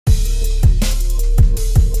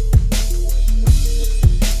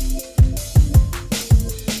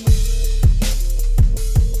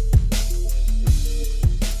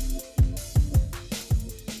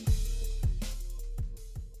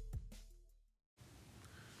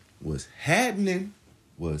What's happening?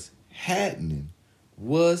 What's happening?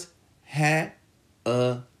 What's happening?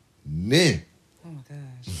 Oh my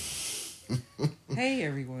gosh. Hey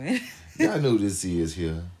everyone. Y'all know this is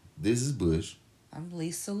here. This is Bush. I'm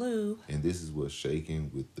Lisa Lou. And this is what's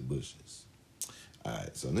shaking with the bushes.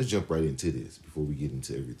 Alright, so let's jump right into this before we get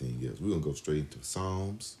into everything else. We're gonna go straight into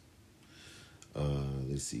Psalms.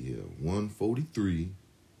 Let's see here.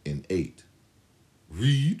 143:8.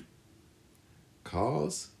 Read.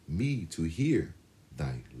 Cause me to hear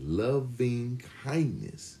thy loving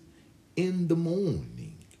kindness in the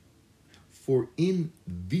morning, for in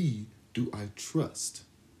thee do I trust.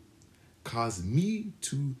 Cause me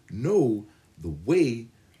to know the way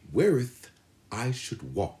wherewith I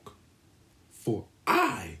should walk, for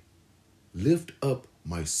I lift up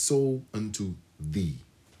my soul unto thee.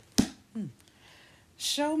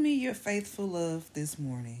 Show me your faithful love this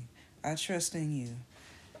morning. I trust in you.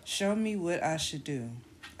 Show me what I should do.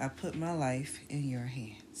 I put my life in your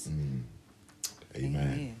hands.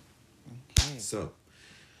 Amen. Okay. So,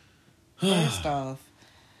 first off,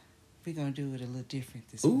 we're going to do it a little different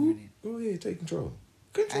this morning. Go ahead, take control.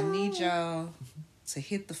 I need y'all to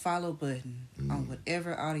hit the follow button on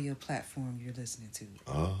whatever audio platform you're listening to.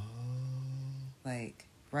 Like,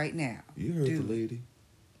 right now. You heard the lady.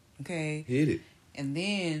 Okay? Hit it. And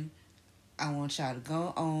then I want y'all to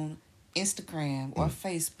go on Instagram or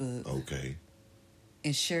Facebook. Okay.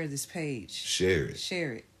 And share this page. Share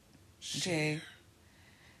it. Okay?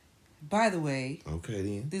 By the way. Okay,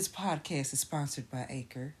 then. This podcast is sponsored by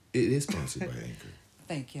Anchor. It is sponsored by Anchor.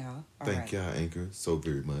 Thank y'all. Thank y'all, Anchor, so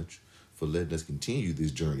very much for letting us continue this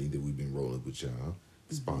journey that we've been rolling with y'all.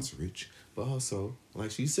 Sponsorage. But also, like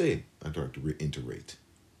she said, I'd like to reiterate.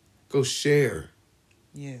 Go share.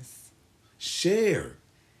 Yes. Share.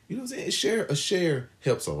 You know what I'm saying? A share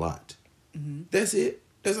helps a lot. Mm-hmm. That's it.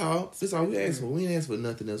 That's all we ask for. We ain't ask for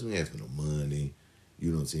nothing else. We ain't ask for no money.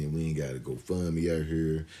 You know what I'm saying? We ain't got a GoFundMe out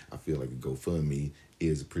here. I feel like a GoFundMe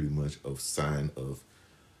is pretty much a sign of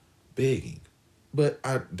begging. But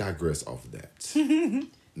I digress off of that.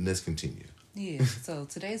 Let's continue. Yeah, so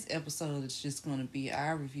today's episode is just going to be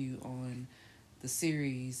our review on the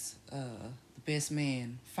series, The Best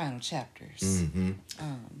Man Final Chapters. Mm-hmm.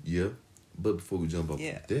 Yep. But before we jump off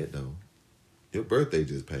of that, though, your birthday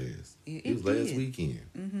just passed. It was last weekend.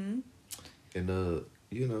 Mm-hmm. And,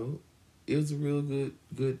 you know, it was a real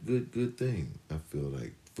good thing, I feel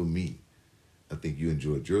like, for me. I think you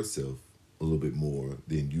enjoyed yourself a little bit more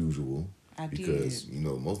than usual. I did. Because, you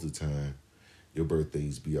know, most of the time, your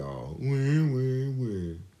birthdays be all, when.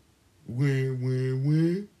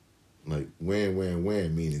 Like,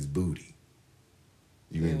 when mean it's booty.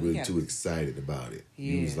 You ain't really too excited about it.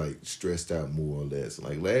 Yeah. You was, like, stressed out more or less.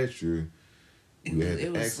 Like, last year, we had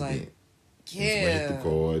the accident. Like, yeah. The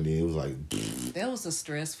car, and then it was like... That was a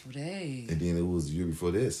stressful day. And then it was the year before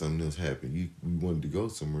that, something else happened. We wanted to go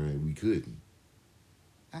somewhere, and we couldn't.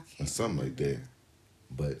 I can't. Or something like that.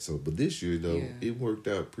 But this year, though, it worked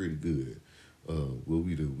out pretty good. What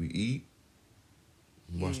we do? We eat,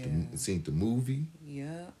 watch seen the movie.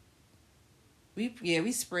 Yeah.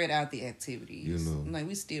 We spread out the activities. You know, like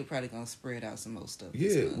we still probably gonna spread out some more stuff.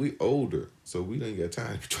 Yeah, we older, so we ain't got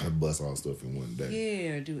time to try to bust all stuff in one day.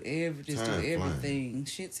 Yeah, do everything. Flying.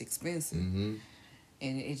 Shit's expensive, and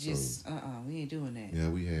it just we ain't doing that. Yeah,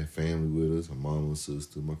 we had family with us. My mom and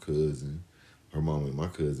sister, my cousin, her mom and my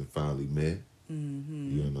cousin finally met.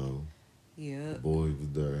 Mm-hmm. You know. Yeah. The boy was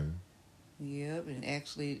there. Yep, and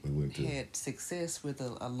actually had success with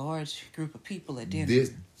a large group of people at dinner.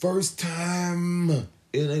 This first time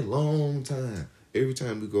in a long time. Every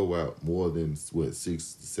time we go out, more than 6 to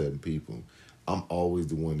 7 people, I'm always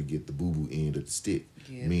the one to get the boo-boo end of the stick.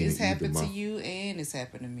 Yeah, it's happened to you and it's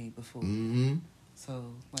happened to me before. Mm-hmm.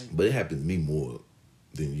 So, like... But it happened to me more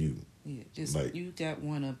than you. Yeah, just like, you got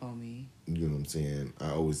one up on me. You know what I'm saying?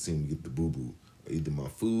 I always seem to get the boo-boo. Either my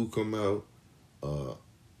food come out,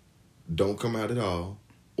 don't come out at all,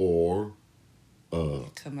 or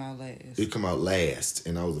it come out last. It come out last,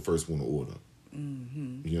 and I was the first one to order.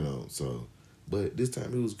 Mm-hmm. You know, so... But this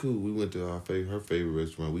time it was cool. We went to her favorite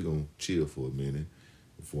restaurant. We gonna chill for a minute.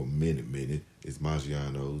 It's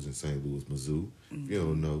Maggiano's in St. Louis, Missouri. Mm-hmm. If you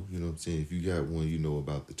don't know, you know what I'm saying? If you got one, you know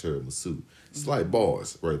about the tiramisu. Slight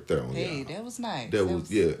bars right there on Hey, that was nice. That was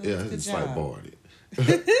slight barred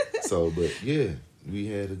it. So, but yeah, we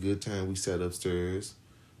had a good time. We sat upstairs.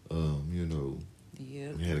 You know,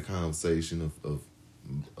 we had a conversation of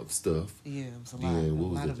stuff. Yeah, it was a lot. Then what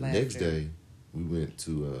was it? The next day, we went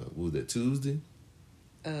to what was that, Tuesday?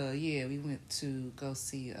 Yeah, we went to go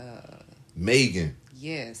see Megan.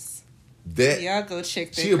 Yes. That y'all go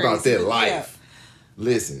check that. She about that life.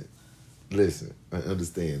 Listen, listen, I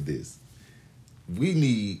understand this. We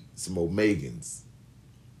need some more Megans.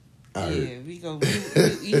 We go.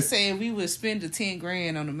 You saying we would spend the 10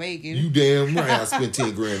 grand on the Megan? You damn right. I spent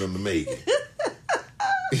 10 grand on the Megan.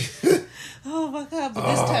 Oh my God! But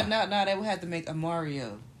this time, now they would have to make a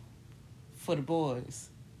Mario for the boys.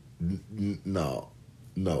 No.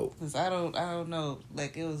 Because I don't know.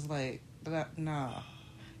 Like it was like, nah.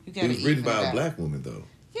 You got. It was written by a black woman though.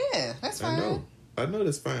 Yeah, that's fine. I know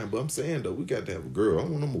that's fine, but I'm saying though, we got to have a girl. I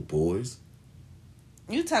don't want no more boys.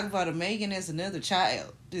 You talk about a Megan as another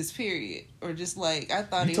child, this period, or just like I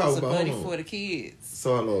thought he was a buddy for the kids.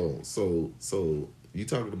 So you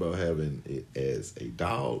talking about having it as a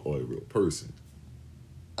doll or a real person?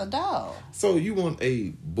 A doll. So you want a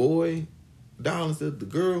boy doll instead of the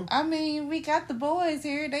girl? I mean, we got the boys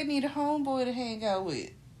here. They need a homeboy to hang out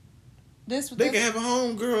with. They can have a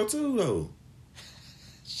home girl too, though.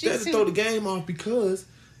 They had to throw the game off because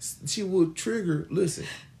she would trigger. Listen,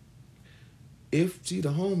 if she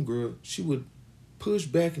the home girl, she would push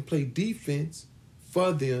back and play defense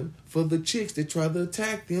for them, for the chicks that try to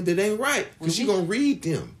attack them that ain't right. Because she gonna read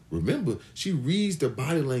them. Remember, she reads their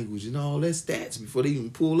body language and all that stats before they even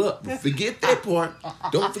pull up. But forget that part.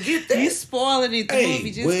 Don't forget that. You spoiling it. The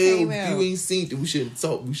movie just came out. You ain't seen it. We shouldn't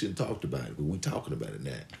talk about it, but we talking about it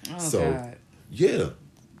now. Oh, God. Yeah.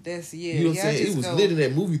 That's, you know what I'm saying? It was lit in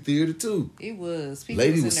that movie theater too. It was. People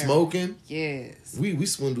Lady was smoking. Yes. We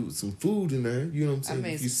swindled some food in there. You know what I'm saying? I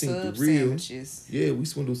made if you some seen sub the real, sandwiches. Yeah, we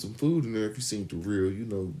swindled some food in there. If you seen the real, you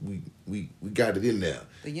know, we got it in there.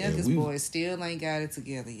 The youngest boy still ain't got it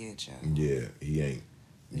together yet, y'all. Yeah, he ain't.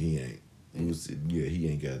 He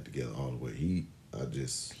ain't got it together all the way. He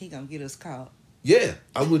gonna get us caught. Yeah,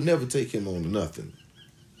 I would never take him on to nothing.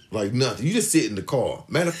 Like nothing. You just sit in the car.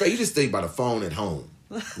 Matter of fact, you just stay by the phone at home.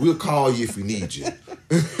 We'll call you if we need you.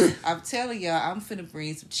 I'm telling y'all, I'm finna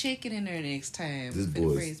bring some chicken in there next time.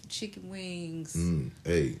 Bring some chicken wings.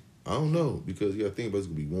 Hey, I don't know because you gotta think about it's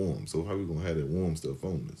gonna be warm. So how we gonna have that warm stuff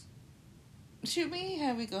on us? What you mean?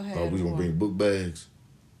 How we gonna have? Are we gonna bring book bags?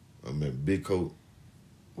 I mean, big coat.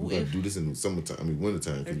 We gotta do this in the summertime. I mean,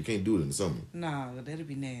 wintertime. Because we can't do it in the summer. No, that'd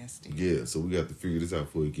be nasty. Yeah, so we got to figure this out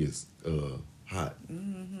before it gets hot.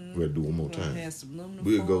 We gotta do one more time.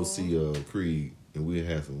 We'll go see Creed. And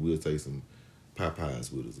we'll take some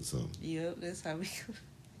Popeyes with us or something. Yep, that's how we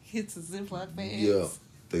get some Ziploc bags. Yeah,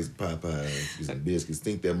 take some Popeyes, get some biscuits.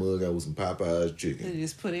 Think that mug out with some Popeyes chicken. And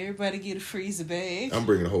just put everybody get a freezer bag. I'm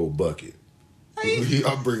bringing a whole bucket.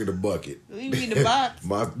 I'm bringing a bucket. You mean the box?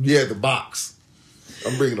 The box.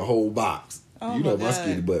 I'm bringing the whole box. Oh you know my my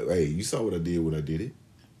skinny butt. Hey, you saw what I did when I did it.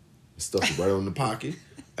 Stuffed it right on the pocket.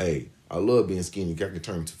 Hey, I love being skinny. I can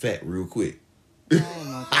turn to fat real quick. Oh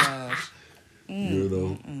my gosh. You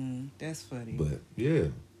know, that's funny. But yeah,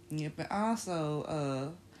 but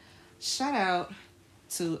also shout out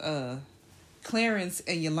to Clarence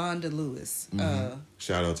and Yolanda Lewis.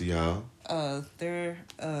 Shout out to y'all. They're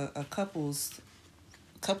a couple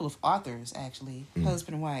of authors actually,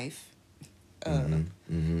 husband and wife.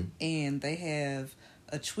 And they have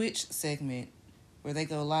a Twitch segment where they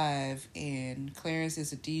go live, and Clarence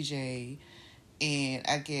is a DJ. And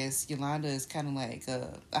I guess Yolanda is kind of like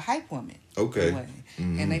a hype woman. Okay.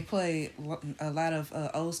 And they play a lot of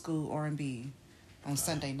old school R&B on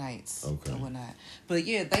Sunday nights or whatnot. But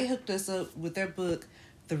yeah, they hooked us up with their book,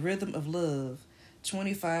 The Rhythm of Love,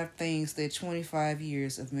 25 Things That 25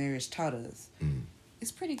 Years of Marriage Taught Us.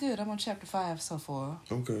 It's pretty good. I'm on chapter 5 so far.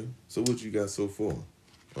 Okay. So what you got so far?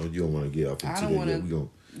 Oh, you don't want to get off into that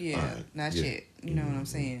yet? Not yet. You know what I'm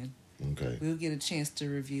saying? Okay. We'll get a chance to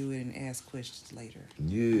review it and ask questions later.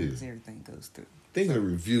 Yeah. As everything goes through. Thinking of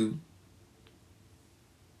review,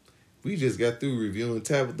 we just got through reviewing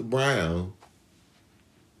Tabitha Brown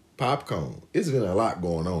Popcorn. It's been a lot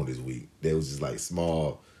going on this week. There was just like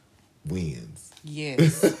small wins.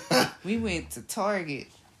 Yes. We went to Target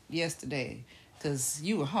yesterday because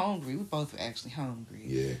you were hungry. We both were actually hungry.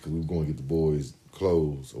 Yeah, because we were going to get the boys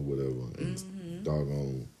clothes or whatever. And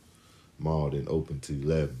doggone mall didn't open till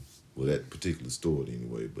 11. Well, that particular store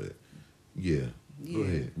anyway, but yeah. Go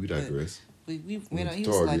ahead. We digress. We went on. He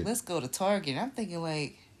was like, let's go to Target. I'm thinking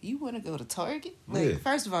like, you want to go to Target? Like,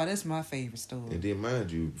 first of all, that's my favorite store. And then mind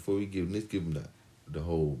you, before we give them the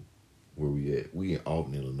whole where we at. We in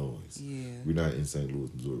Alton, Illinois. Yeah. We're not in St. Louis,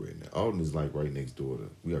 Missouri right now. Alton is like right next door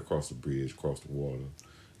we got to cross the bridge, cross the water.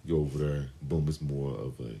 Go over there. Boom, it's more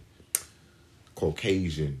of a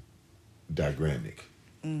Caucasian diagrammic.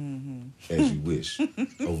 As you wish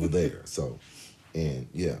over there. So, and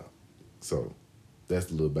yeah, so that's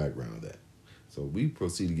the little background of that. So we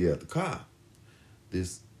proceed to get out the car.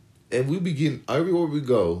 And we begin everywhere we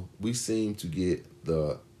go. We seem to get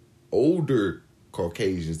the older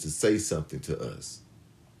Caucasians to say something to us.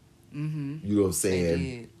 Mm-hmm. You know what I'm saying? They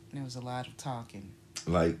did. There was a lot of talking.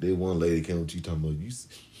 Like, there one lady came up to you talking about,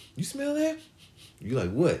 you smell that? You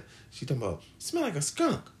like, what? She talking about, smell like a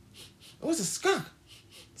skunk. What's a skunk?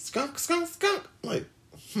 Skunk. Like,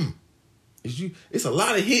 It's a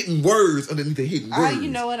lot of hidden words underneath the hidden words. You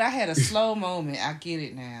know what? I had a slow moment. I get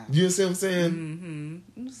it now. You see what I'm saying?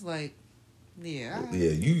 Mm-hmm. It was like, yeah.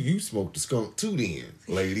 You smoked the skunk too then,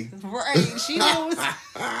 lady. Right. She knows.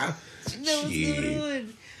 She knows what's going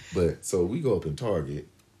on. But, so we go up in Target,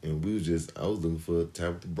 and I was looking for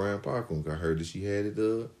Tabitha Brown popcorn, because I heard that she had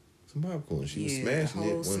some popcorn. She was smashing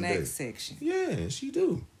it one snack day. Section. Yeah, she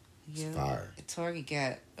do. Yeah. It's fire. Target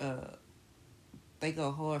got, they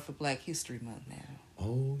go hard for Black History Month now.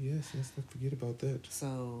 Oh, yes, let's not forget about that.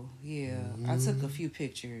 So, yeah, I took a few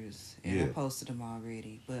pictures, and I posted them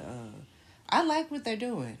already. But I like what they're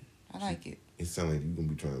doing. I like it. It sounds like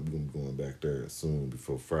we're gonna be going back there soon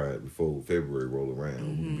before February roll around.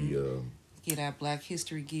 Mm-hmm. We're gonna be get our Black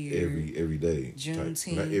History gear every day.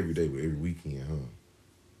 Juneteenth. Not every day, but every weekend, huh?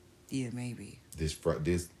 Yeah, maybe. This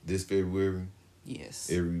February. Yes.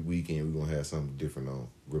 Every weekend we're gonna have something different on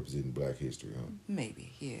representing Black history, huh?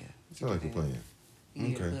 Maybe, yeah. Sound like a plan.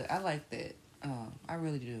 Yeah, okay. But I like that. I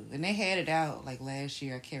really do. And they had it out like last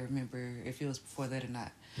year. I can't remember if it was before that or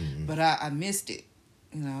not. Mm-hmm. But I missed it.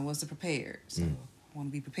 You know, I wasn't prepared. So I want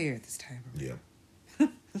to be prepared this time around. Yeah.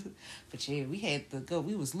 But yeah, we had to go.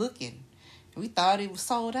 We was looking. And we thought it was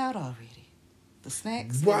sold out already. The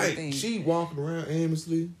snacks. Right. She walking around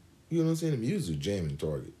aimlessly. You know what I'm saying? The music jamming in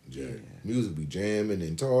Target. Yeah. Music be jamming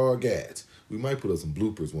in Target. We might put up some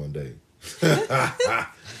bloopers one day.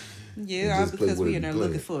 Yeah, because we in there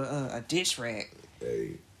looking for a dish rack.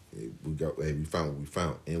 We found what we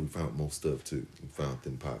found, and we found more stuff too. We found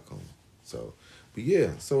them popcorn. So, but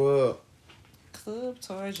yeah, Club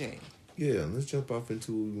Target. Yeah, let's jump off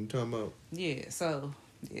into what we were talking about. Yeah, so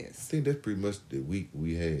yes. I think that's pretty much the week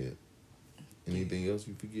we had. Anything else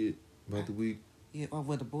you forget about the week? Yeah,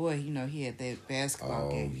 well, the boy, you know, he had that basketball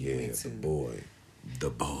game. Oh yeah, the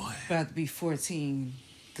boy. About to be 14,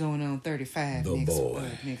 going on 35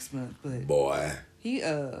 next month. But boy, he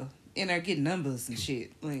in there getting numbers and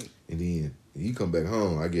shit. Like, and then he come back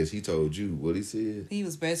home. I guess he told you what he said. He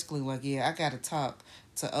was basically like, "Yeah, I gotta talk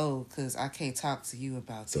to O because I can't talk to you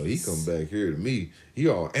about this." So he come back here to me. He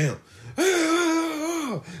all amped.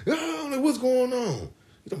 I don't know what's going on.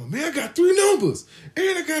 He's like, man, I got 3 numbers.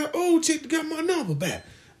 And I got an old chick that got my number back.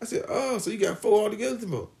 I said, oh, so you got 4 altogether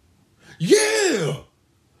tomorrow? Yeah.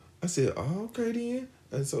 I said, oh, okay then.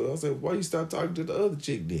 And so I said, why you stop talking to the other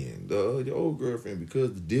chick then? Your old girlfriend?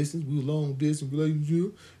 Because the distance, we a long distance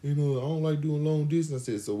relationship. You know, I don't like doing long distance. I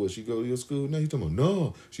said, so what, she go to your school now? He talking about,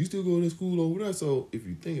 no, she still go to school over there. So if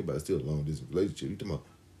you think about it, still a long distance relationship. You talking about,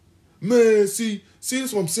 man, see,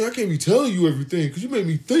 that's what I'm saying. I can't be telling you everything because you make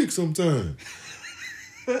me think sometimes.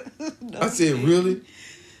 No, I said, really?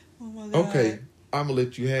 Oh my God. Okay, I'm going to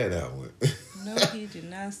let you have that one. No, he did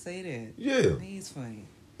not say that. Yeah. He's funny.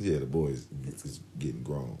 Yeah, the boy is getting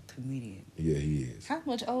grown. Comedian. Yeah, he is. How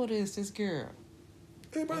much older is this girl?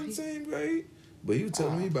 They're about the same grade. But he was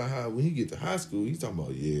telling me about how when he get to high school, he's talking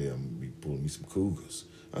about, yeah, I'm going to be pulling me some cougars.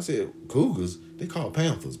 I said, cougars? They call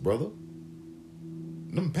panthers, brother.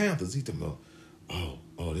 Them panthers, he talking about, oh,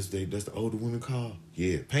 that's the older women call?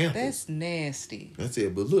 Yeah, panthers. That's nasty. I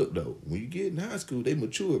said, but look, though, when you get in high school, they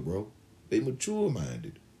mature, bro. They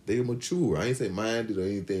mature-minded. They are mature. I ain't say minded or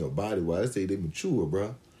anything or body-wise. I say they mature,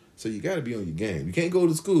 bro. So you got to be on your game. You can't go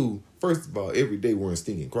to school, first of all, every day wearing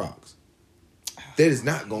stinking Crocs. That is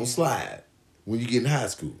not going to slide when you get in high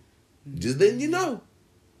school. Mm-hmm. Just letting you know.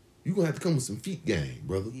 You're going to have to come with some feet game,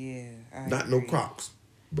 brother. Yeah, Not no Crocs.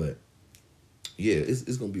 But, yeah,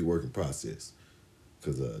 it's going to be a working process.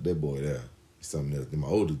 Because that boy there, something else. My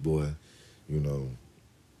oldest boy, you know,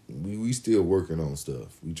 we still working on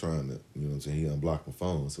stuff. We trying to, you know what I'm saying? He unblocked my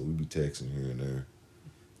phone, so we be texting here and there.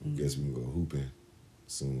 I guess we can go hooping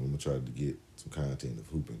soon. I'm going to try to get some content of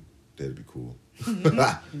hooping. That'd be cool.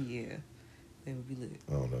 Yeah, that would be lit.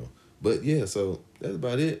 I don't know. But, yeah, so that's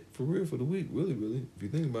about it for real for the week. Really, really. If you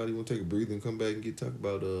think about it, you want to take a breather and come back and talk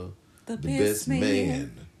about the best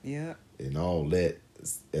man. Yeah. And all that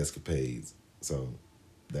escapades. So,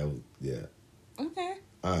 that was, yeah. Okay.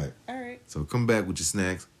 All right. So come back with your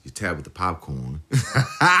snacks, your tab with the popcorn.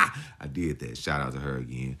 I did that. Shout out to her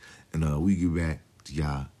again. And we get back to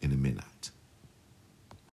y'all in a minute.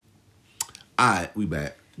 All right, we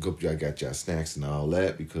back. Hope y'all got y'all snacks and all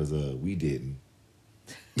that because we didn't.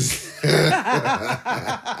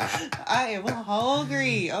 I am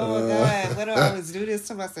hungry. Oh my God. Why do I always do this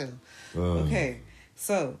to myself? Okay.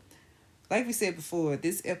 So like we said before,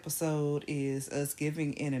 this episode is us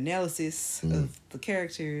giving an analysis of the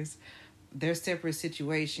characters, their separate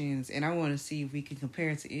situations, and I want to see if we can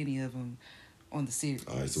compare it to any of them on the series.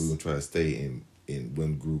 All right, so we're gonna try to stay in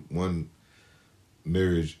one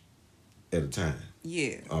marriage at a time.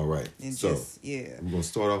 Yeah. All right. And so we're gonna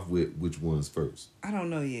start off with which ones first. I don't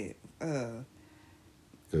know yet.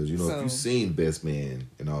 Because if you've seen Best Man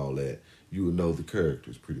and all that, you would know the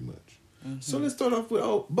characters pretty much. Mm-hmm. So let's start off with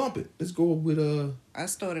bump it. Let's go with I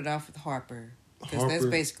started off with Harper because that's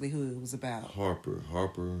basically who it was about. Harper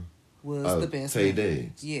was the best Tay man.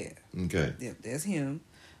 Diggs. Yeah. Okay. Yep, that's him.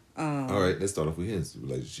 All right, let's start off with his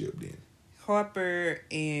relationship then. Harper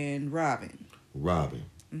and Robin.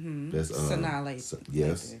 Mm-hmm. That's Sanaa Lathan.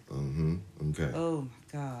 Yes. Mm-hmm. Okay. Oh my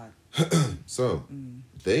God. So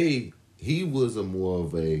he was a more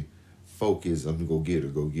of a focus. I'm gonna go get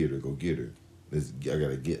her.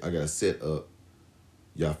 I gotta set up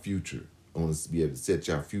y'all future. I want to be able to set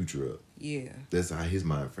y'all future up. Yeah. That's how his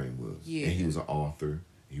mind frame was. Yeah. And he was an author.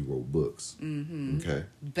 He wrote books. Mm-hmm. Okay.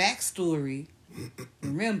 Backstory.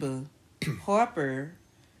 Remember, Harper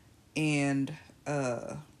and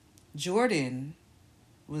Jordan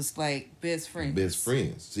was like best friends.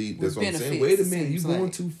 See, that's what I'm saying. Wait a minute, you going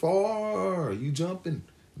too far. You jumping.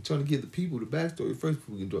 I'm trying to give the people the backstory first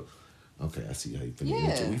before we can do it. Okay, I see how you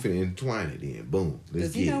finna we finna entwine it then. Boom.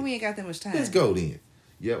 Let's get it. We ain't got that much time. Let's go then.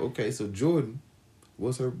 Yeah, okay, so Jordan,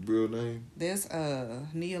 what's her real name? There's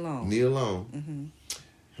Nia Long. Nia Long.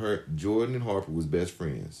 Mm-hmm. Jordan and Harper was best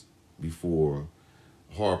friends before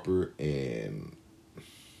Harper and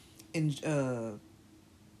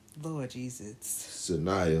Lord Jesus.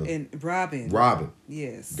 Sanaa and Robin.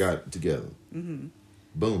 Yes. Got together. Mm-hmm.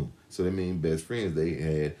 Boom. So they mean best friends. They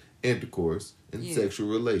had intercourse and sexual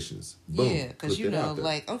relations. Boom. Yeah, because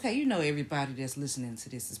everybody that's listening to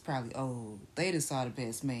this is probably old. They just saw the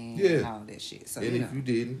best man and all that shit. So and if you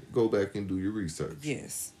didn't, go back and do your research.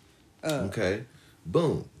 Yes. Okay.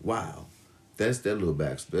 Boom. Wow. That's that little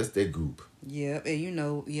backstory. That's that group. Yeah,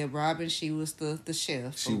 and Robin, she was the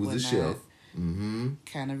chef. She was the chef. Mm-hmm.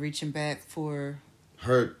 Kind of reaching back for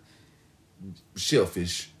her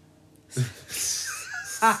shellfish.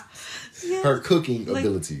 Her cooking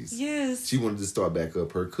abilities. Yes. She wanted to start back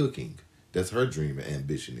up her cooking. That's her dream and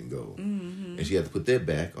ambition and goal. Mm-hmm. And she had to put that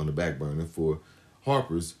back on the back burner for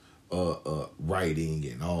Harper's writing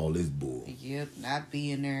and all this bull. Yep, not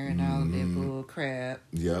being there and all that bull crap.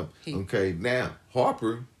 Yep. Okay, now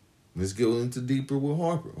Harper, let's go into deeper with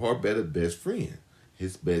Harper. Harper had a best friend.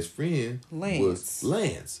 His best friend was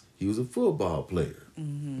Lance. He was a football player.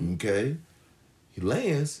 Mm-hmm. Okay?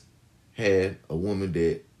 Lance had a woman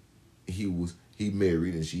that he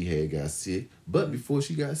married and she had got sick. But before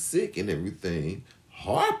she got sick and everything,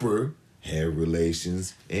 Harper had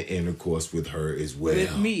relations and intercourse with her as well.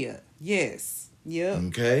 With Mia. Yes. Yep.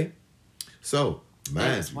 Okay? So,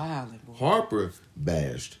 mind you, Harper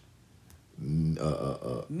bashed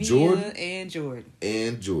Mia Jordan. And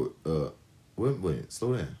Jordan. Wait,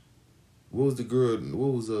 slow down. What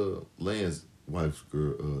was Lance's wife's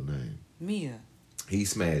name? Mia. He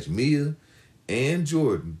smashed Mia and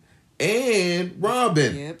Jordan and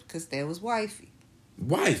Robin. Yep, because that was wifey.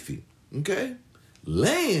 Okay?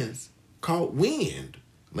 Lance caught wind.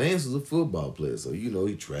 Lance was a football player, so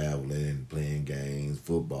he traveling, playing games,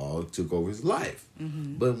 football, took over his life.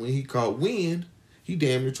 Mm-hmm. But when he caught wind, he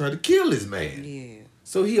damn near tried to kill his man. Yeah.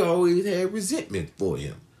 So he always had resentment for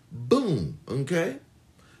him. Boom. Okay?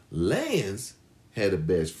 Lance had a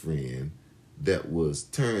best friend that was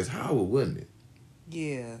Terrence Howard, wasn't it?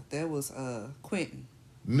 Yeah, that was Quentin.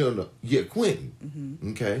 No. Yeah, Quentin.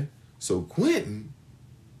 Mm-hmm. Okay? So Quentin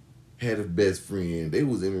had a best friend. They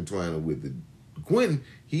was intertwined with it. Quentin,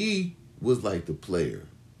 he was like the player.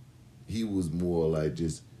 He was more like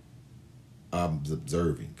just, I'm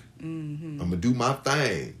observing. Mm-hmm. I'm going to do my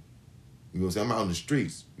thing. You know what I'm saying? I'm out in the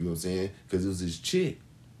streets. You know what I'm saying? Because it was this chick.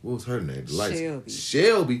 What was her name?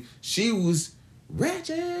 Shelby. She was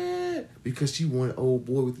ratchet because she wanted old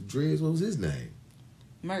boy with the dreads. What was his name?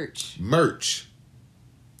 Merch.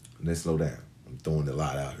 Let's slow down. I'm throwing a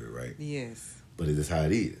lot out here, right? Yes. But it is how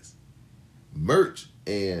it is. Merch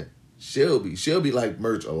and Shelby liked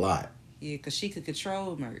Merch a lot. Yeah, because she could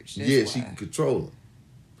control Merch. She could control him.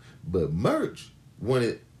 But Merch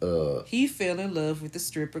wanted... he fell in love with the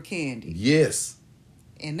stripper Candy. Yes.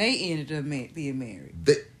 And they ended up being married.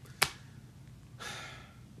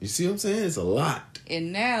 You see what I'm saying? It's a lot.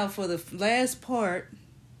 And now for the last part,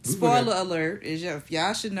 spoiler alert, if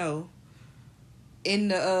y'all should know, in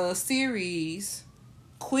the series,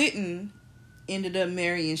 Quentin ended up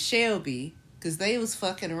marrying Shelby because they was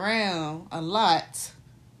fucking around a lot.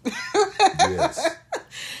 Yes.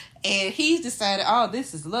 And he's decided, oh,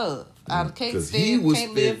 this is love. I can't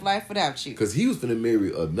live life without you. Because he was finna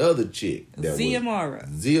marry another chick. Ziamara.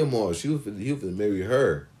 He was finna marry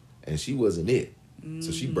her, and she wasn't it. Mm-hmm.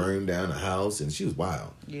 So she burned down the house, and she was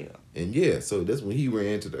wild. Yeah. And so that's when he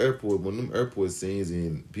ran to the airport, one of them airport scenes,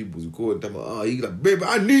 and people was recording, talking about, he like, baby,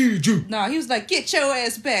 I need you. No, he was like, get your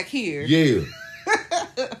ass back here. Yeah.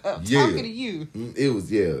 I'm talking to you. It was,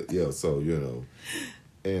 so,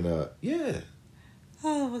 and,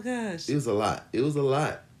 Oh, my gosh. It was a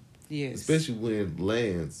lot. Yes. Especially when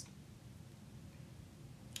Lance...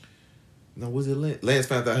 No, was it Lance? Lance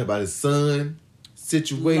found out about his son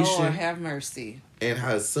situation. Lord have mercy. And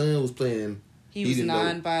how his son was playing... He was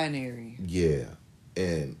non-binary. Yeah.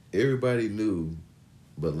 And everybody knew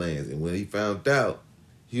but Lance. And when he found out,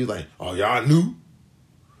 he was like, oh, y'all knew?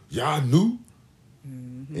 Y'all knew?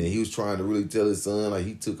 Mm-hmm. And he was trying to really tell his son, like,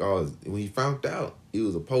 he took all his... When he found out, it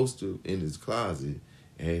was a poster in his closet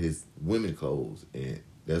and his women clothes, and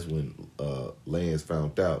that's when Lance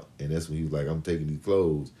found out, and that's when he was like, I'm taking these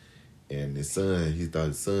clothes. And his son, he thought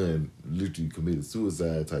his son literally committed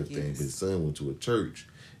suicide type thing, but his son went to a church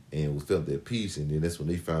and felt that peace, and then that's when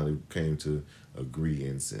they finally came to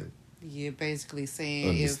agreeance. And basically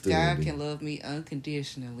saying, if God can love me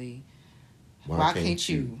unconditionally, why can't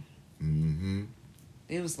you? Mm-hmm.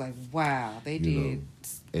 It was like, wow, they did.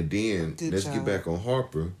 And then let's get back on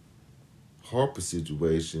Harper's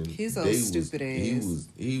situation. He's so stupid ass.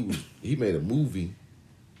 He made a movie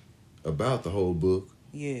about the whole book.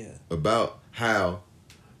 Yeah. About how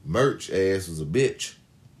Merch ass was a bitch.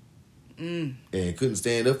 And couldn't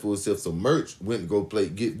stand up for herself. So Merch went to go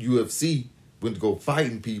get UFC, went to go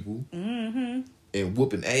fighting people and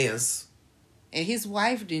whooping ass. And his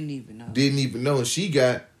wife didn't even know. And she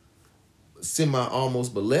got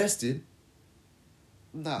almost molested.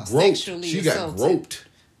 No, sexually she assaulted. Got groped.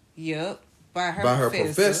 Yep. By her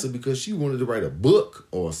professor because she wanted to write a book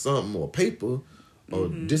or something or paper or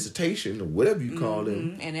dissertation or whatever you call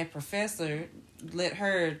them. And that professor let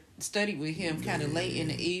her study with him kind of late in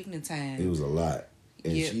the evening time. It was a lot.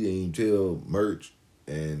 And she didn't even tell Merch,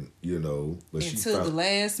 and but she until the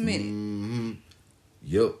last minute. Mm-hmm.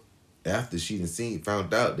 Yep. After she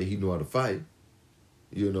found out that he knew how to fight.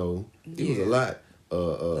 It was a lot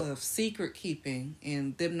of secret keeping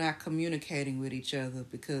and them not communicating with each other,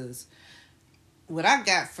 because what I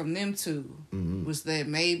got from them two was that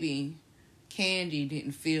maybe Candy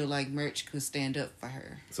didn't feel like Merch could stand up for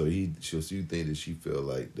her. So you think that she felt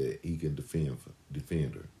like that he can defend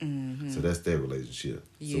her. Mm-hmm. So that's their relationship.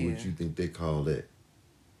 Yeah. So what you think they call that?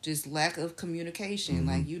 Just lack of communication.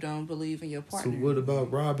 Like, you don't believe in your partner. So what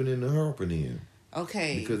about Robin and the Harper then?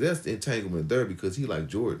 Okay. Because that's the entanglement there, because he liked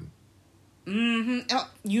Jordan.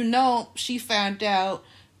 She found out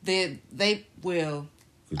that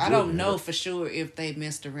I don't know for sure if they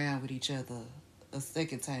messed around with each other a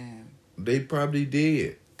second time. They probably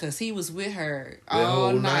did. Because he was with her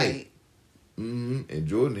all night. And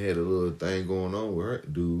Jordan had a little thing going on with her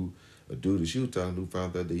dude. A dude that she was talking to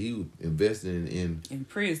found out that he was investing in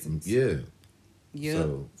prisons. Yeah. Yeah.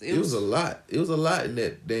 So it was a lot. It was a lot in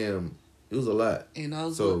that damn... It was a lot. And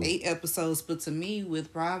those were 8 episodes, but to me, with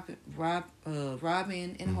Robin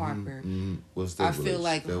and Harper, I feel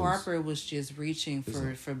like Harper was just reaching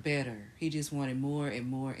for better. He just wanted more and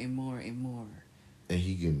more and more and more. And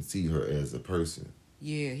he can see her as a person.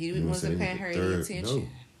 Yeah, he wasn't paying her any attention.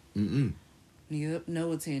 No. Yep,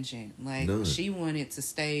 no attention. Like, none. She wanted to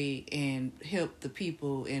stay and help the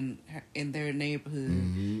people in their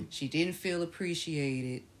neighborhood. She didn't feel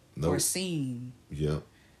appreciated or seen. Yep.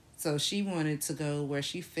 So she wanted to go where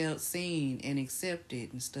she felt seen and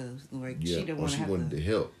accepted and stuff. Like, she didn't want to have wanted to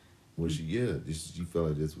help. Well, she felt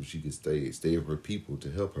like that's where she could stay with her people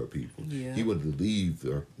to help her people. Yeah. He wanted to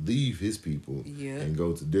leave his people and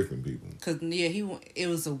go to different people. Cause it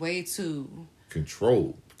was a way to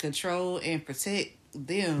control and protect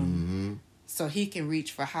them, so he can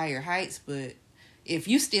reach for higher heights. But if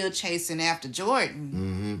you still chasing after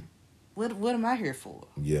Jordan, what am I here for?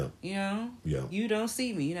 Yeah, Yeah. You don't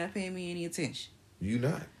see me. You're not paying me any attention. You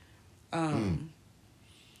not.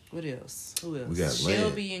 What else? Who else? We got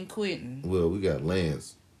Shelby Lance. And Quentin. Well, we got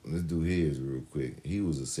Lance. Let's do his real quick. He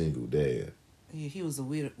was a single dad. Yeah, he was a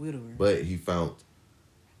widower. But he found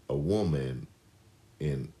a woman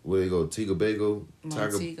in, where they go,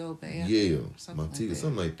 Montego Bay? Yeah.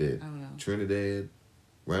 Something like that. I don't know. Trinidad,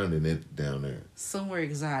 rounding it down there. Somewhere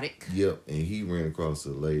exotic. Yep. And he ran across a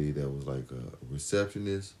lady that was like a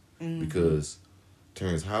receptionist, because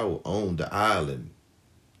Terrence Howard owned the island.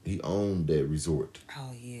 He owned that resort.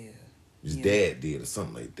 Oh, yeah. His dad did or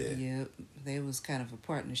something like that. Yeah. They was kind of a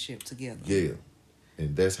partnership together. Yeah.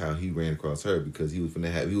 And that's how he ran across her, because he was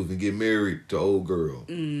finna get married to old girl.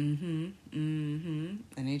 And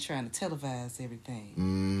they trying to televise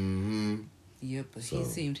everything. Yep, but he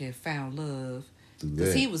seemed to have found love.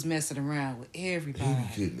 Because he was messing around with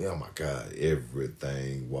everybody. Oh my God,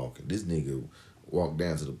 everything walking. This nigga walked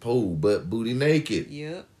down to the pool, butt booty naked.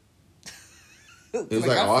 Yep. It was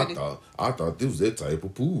I thought this was that type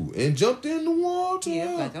of pool, and jumped in the water.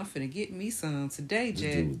 Yeah, like I'm finna get me some today, Jack.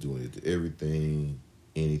 This dude was doing it to everything,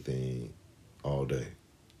 anything, all day.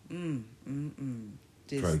 Trying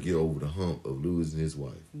to get over the hump of losing his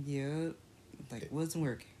wife. Yep. Like it wasn't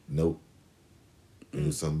working. Nope. It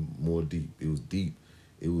was something more deep. It was deep.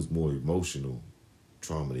 It was more emotional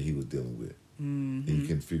trauma that he was dealing with. And he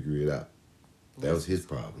couldn't figure it out. That was his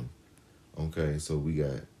problem. Okay, so we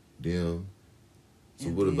got them. So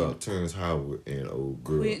and what about Terrence Howard and old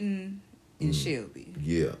girl? Quentin and Shelby.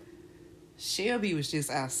 Yeah. Shelby was just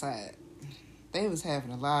outside. They was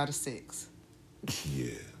having a lot of sex.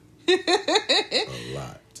 Yeah. A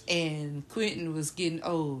lot. And Quentin was getting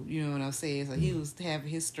old, you know what I'm saying? So he was having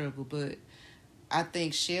his struggle, but I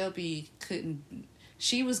think Shelby couldn't.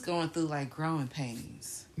 She was going through like growing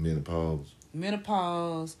pains. Menopause,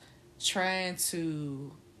 trying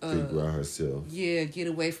to figure out herself. Yeah, get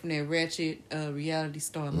away from that ratchet reality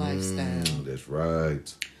star lifestyle. That's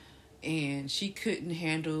right. And she couldn't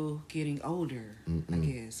handle getting older, I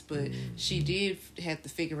guess. But she did have to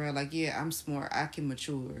figure out, like, yeah, I'm smart. I can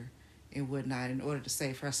mature and whatnot in order to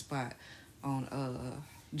save her spot on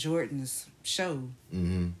Jordan's show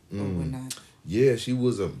or whatnot. Yeah,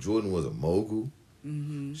 Jordan was a mogul.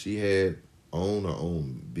 She had owned her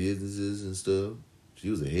own businesses and stuff. She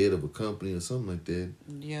was the head of a company or something like that.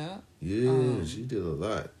 Yeah. Yeah, she did a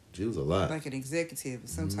lot. She was a lot. Like an executive in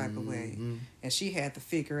some type of way. And she had to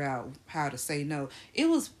figure out how to say no. It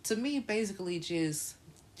was, to me, basically just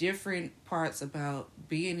different parts about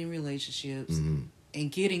being in relationships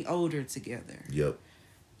and getting older together. Yep.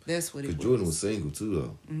 That's what it was. Because Jordan was single, too,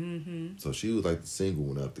 though. So she was like the single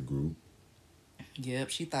one out the group. Yep.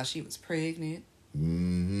 She thought she was pregnant.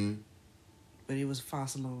 But it was a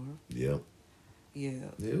false alarm. Yep. Yeah.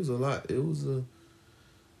 It was a lot. It was a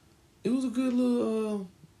good little,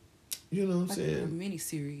 you know what I'm like saying? A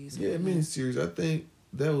mini-series. Yeah, mini-series. I think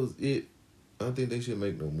that was it. I don't think they should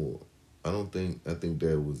make no more. I think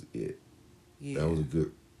that was it. Yeah. That was a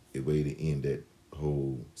good way to end that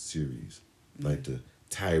whole series. Like to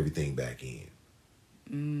tie everything back in.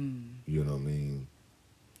 You know what I mean?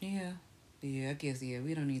 Yeah. Yeah, I guess,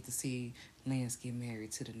 we don't need to see Lance get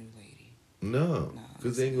married to the new lady. No,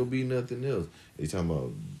 because there ain't going to be nothing else. They talking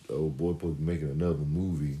about old boy supposed to be making another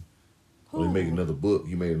movie. Or he made another book.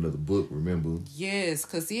 He made another book, remember? Yes,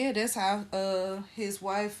 because, that's how his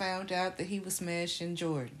wife found out that he was smashing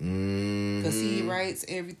Jordan. Because he writes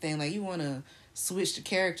everything. Like, you want to switch the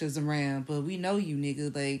characters around, but we know you,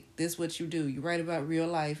 nigga. Like, this what you do. You write about real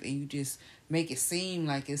life, and you just make it seem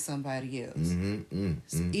like it's somebody else.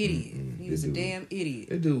 It's an idiot. He was a damn idiot.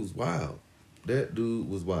 That dude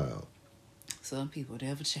was wild. Some people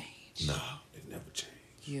never change. No, they never change.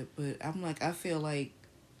 Yeah, but I feel like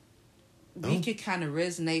we could kind of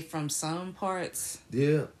resonate from some parts.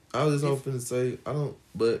 Yeah, I was just hoping to say,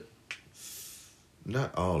 but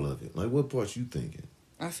not all of it. Like, what parts you thinking?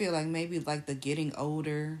 I feel like maybe like the getting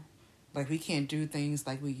older, like we can't do things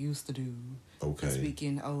like we used to do. Okay. As we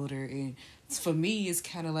getting older. And for me, it's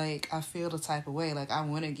kind of like I feel the type of way. Like, I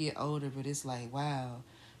want to get older, but it's like, wow.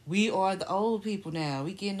 We are the old people now.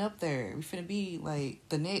 We getting up there. We finna be like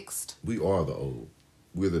the next. We are the old.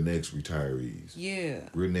 We're the next retirees. Yeah.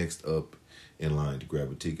 We're next up in line to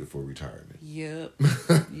grab a ticket for retirement. Yep.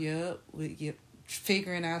 Yep.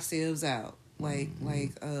 Figuring ourselves out. Like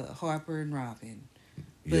Harper and Robin.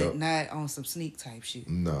 But not on some sneak type shit.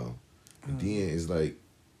 No. And then it's like,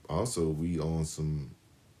 also we on some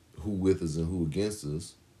who with us and who against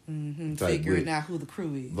us. Figuring out who the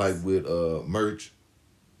crew is. Like with Merch.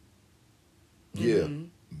 Yeah.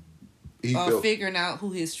 Figuring out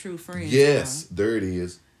who his true friends are. There it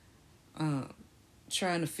is.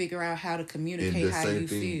 Trying to figure out how to communicate how you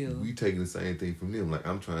feel. We taking the same thing from them. Like,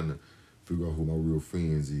 I'm trying to figure out who my real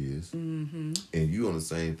friends is. And you on the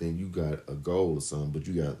same thing. You got a goal or something, but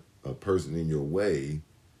you got a person in your way.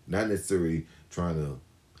 Not necessarily trying to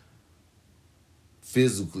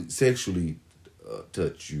physically, sexually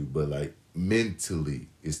touch you, but like mentally,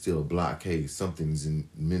 it's still a blockade. Something's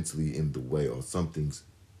mentally in the way, or something's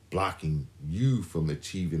blocking you from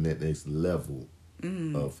achieving that next level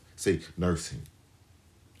of, say, nursing.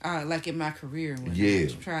 Like in my career, when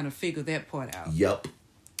I'm trying to figure that part out. Yep.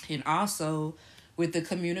 And also with the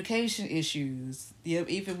communication issues. Yep,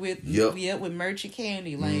 even with with Merch and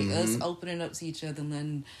Candy, like us opening up to each other and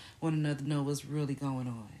letting one another know what's really going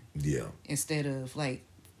on. Yeah. Instead of like,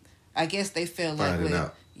 I guess they felt finding like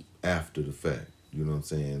out after the fact. You know what I'm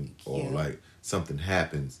saying? Or like something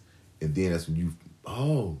happens, and then that's when you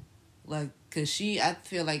like, cause I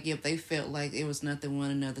feel like they felt like it was nothing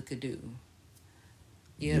one another could do.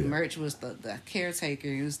 Yeah, Merch was the caretaker.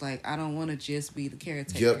 He was like, I don't want to just be the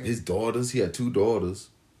caretaker. Yep, his daughters. He had 2 daughters.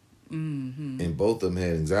 And both of them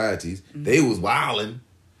had anxieties. They was wilding.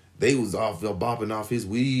 They was off bopping off his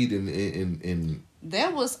weed and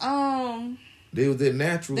that was they was their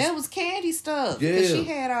natural. That was Candy stuff. Yeah, cause she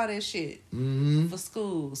had all that shit for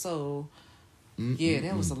school. So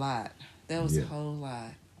that was a lot. That was a whole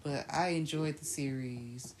lot. But I enjoyed the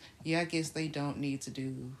series. Yeah, I guess they don't need to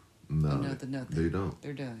do. No, another nothing. They don't.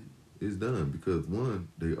 They're done. It's done because one,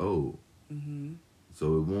 they old.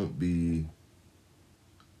 So it won't be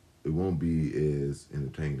as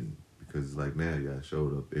entertaining because it's like now y'all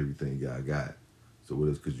showed up everything y'all got. So what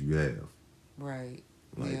else could you have? Right.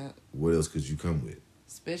 Like what else could you come with?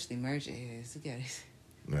 Especially Merch ass. He got it.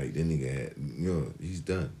 Like that nigga had, he's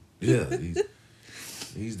done. Yeah,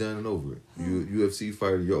 he's done and over it. You UFC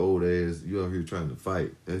fighter, your old ass, you out here trying to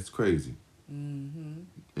fight. That's crazy.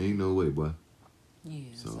 Ain't no way, boy. Yeah,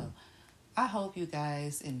 so I hope you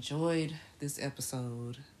guys enjoyed this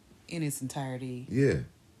episode in its entirety. Yeah.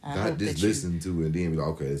 Not just listen to it and then be like,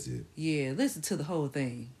 okay, that's it. Yeah, listen to the whole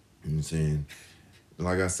thing. You know what I'm saying?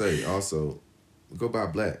 Like I say, also, go buy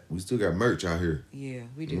black. We still got merch out here. Yeah,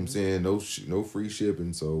 we do. You know what I'm saying? No free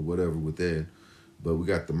shipping, so whatever with that. But we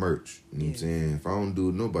got the merch. You know what I'm saying? If I don't do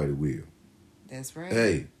it, nobody will. That's right.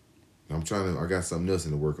 Hey, I got something else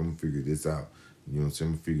in the work. I'm going to figure this out. You know what I'm saying?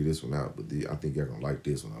 I'm going to figure this one out. But I think y'all going to like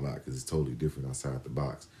this one a lot because it's totally different outside the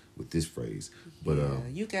box with this phrase. But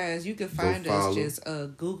you guys, you can find us just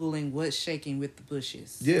Googling what's shaking with the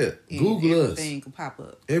bushes. Yeah, Google us. Everything can pop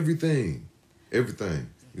up. Everything. You know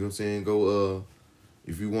what I'm saying? Go,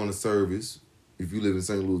 if you want a service, if you live in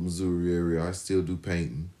St. Louis, Missouri area, I still do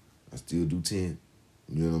painting. I still do tint.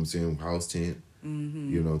 You know what I'm saying? House tint.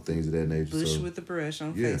 You know, things of that nature. Bush with a brush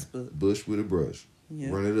on Facebook. Bush with a brush. Yeah.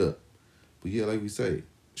 Run it up. But yeah, like we say,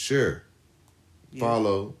 share,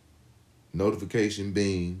 follow, notification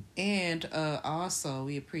beam. And also,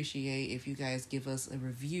 we appreciate if you guys give us a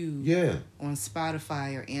review on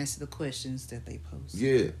Spotify or answer the questions that they post.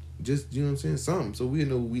 Yeah, just, you know what I'm saying, something. So we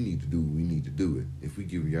know what we need to do. We need to do it. If we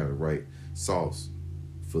give y'all the right sauce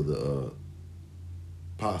for the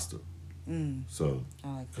pasta. So,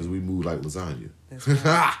 because we move like lasagna. That's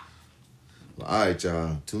right. Well, all right,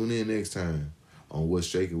 y'all. Tune in next time on What's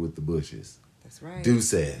Shaking with the Bushes. That's right.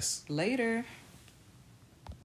 Deuces. Later.